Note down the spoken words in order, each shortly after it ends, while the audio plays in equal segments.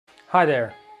Hi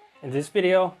there! In this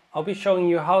video I'll be showing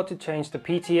you how to change the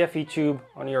PTFE tube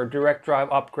on your direct drive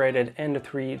upgraded Ender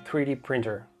 3 3D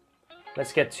printer.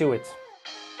 Let's get to it.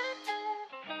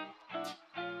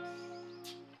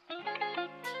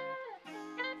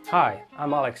 Hi,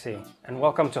 I'm Alexi and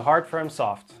welcome to Hardframe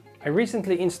Soft. I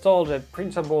recently installed a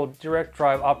printable direct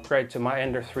drive upgrade to my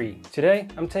Ender 3. Today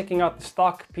I'm taking out the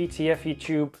stock PTFE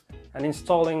tube and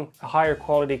installing a higher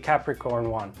quality Capricorn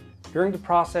one. During the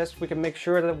process we can make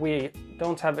sure that we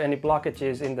don't have any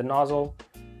blockages in the nozzle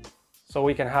so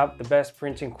we can have the best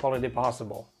printing quality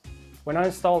possible. When I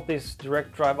installed this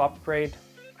direct drive upgrade,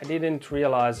 I didn't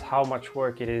realize how much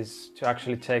work it is to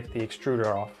actually take the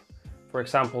extruder off. For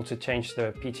example, to change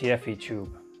the PTFE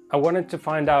tube. I wanted to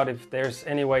find out if there's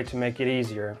any way to make it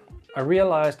easier. I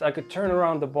realized I could turn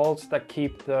around the bolts that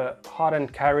keep the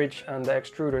hotend carriage and the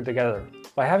extruder together.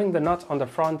 By having the nut on the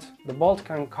front, the bolt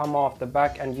can come off the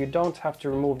back and you don't have to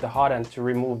remove the hotend to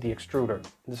remove the extruder.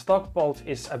 The stock bolt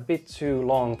is a bit too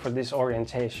long for this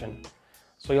orientation,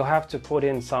 so you'll have to put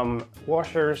in some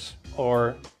washers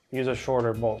or use a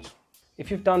shorter bolt.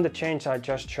 If you've done the change I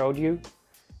just showed you,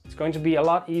 it's going to be a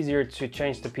lot easier to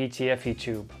change the PTFE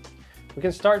tube. We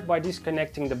can start by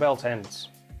disconnecting the belt ends.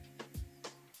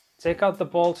 Take out the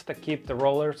bolts that keep the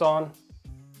rollers on.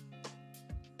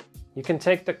 You can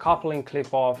take the coupling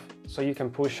clip off so you can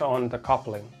push on the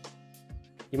coupling.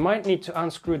 You might need to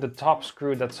unscrew the top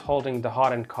screw that's holding the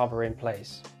hotend cover in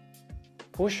place.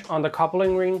 Push on the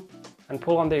coupling ring and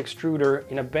pull on the extruder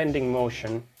in a bending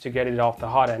motion to get it off the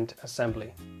hotend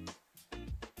assembly.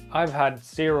 I've had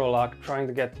zero luck trying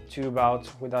to get the tube out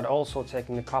without also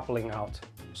taking the coupling out,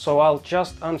 so I'll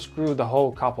just unscrew the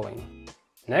whole coupling.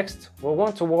 Next, we'll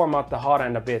want to warm up the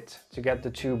hotend a bit to get the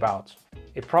tube out.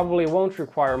 It probably won't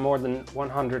require more than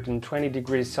 120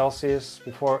 degrees Celsius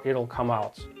before it'll come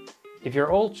out. If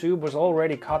your old tube was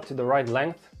already cut to the right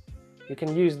length, you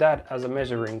can use that as a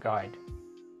measuring guide.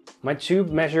 My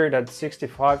tube measured at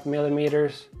 65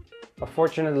 millimeters, but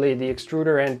fortunately the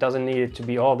extruder end doesn't need it to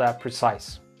be all that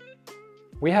precise.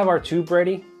 We have our tube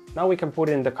ready, now we can put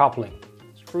in the coupling.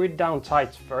 Screw it down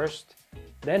tight first,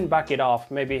 then back it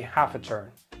off maybe half a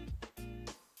turn.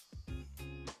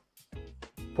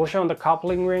 Push on the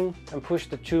coupling ring and push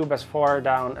the tube as far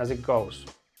down as it goes.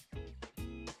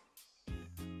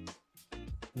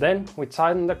 Then we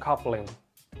tighten the coupling.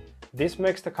 This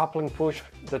makes the coupling push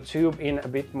the tube in a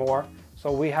bit more,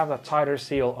 so we have a tighter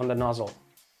seal on the nozzle.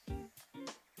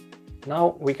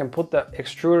 Now we can put the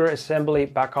extruder assembly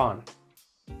back on.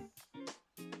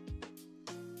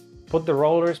 Put the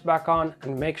rollers back on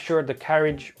and make sure the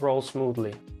carriage rolls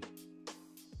smoothly.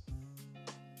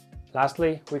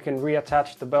 Lastly, we can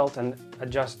reattach the belt and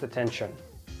adjust the tension.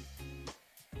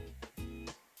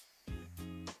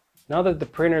 Now that the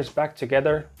printer is back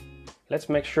together, let's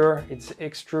make sure it's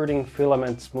extruding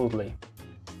filament smoothly.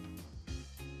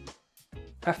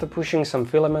 After pushing some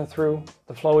filament through,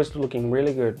 the flow is looking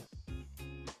really good.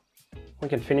 We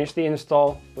can finish the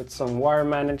install with some wire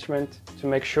management to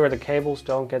make sure the cables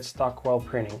don't get stuck while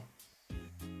printing.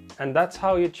 And that's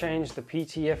how you change the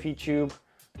PTFE tube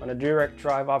on a direct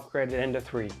drive upgraded Ender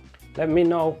 3. Let me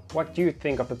know what you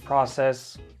think of the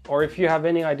process, or if you have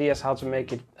any ideas how to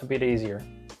make it a bit easier.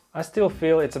 I still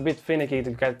feel it's a bit finicky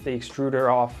to get the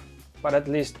extruder off, but at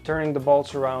least turning the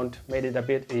bolts around made it a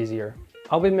bit easier.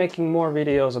 I'll be making more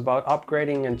videos about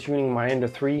upgrading and tuning my Ender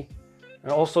 3,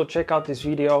 and also check out this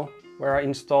video where I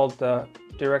installed the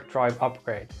direct drive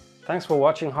upgrade. Thanks for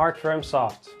watching Hardframe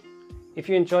Soft. If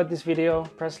you enjoyed this video,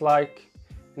 press like.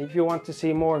 And if you want to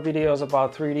see more videos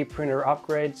about 3D printer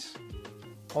upgrades,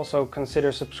 also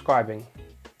consider subscribing.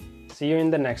 See you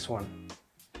in the next one.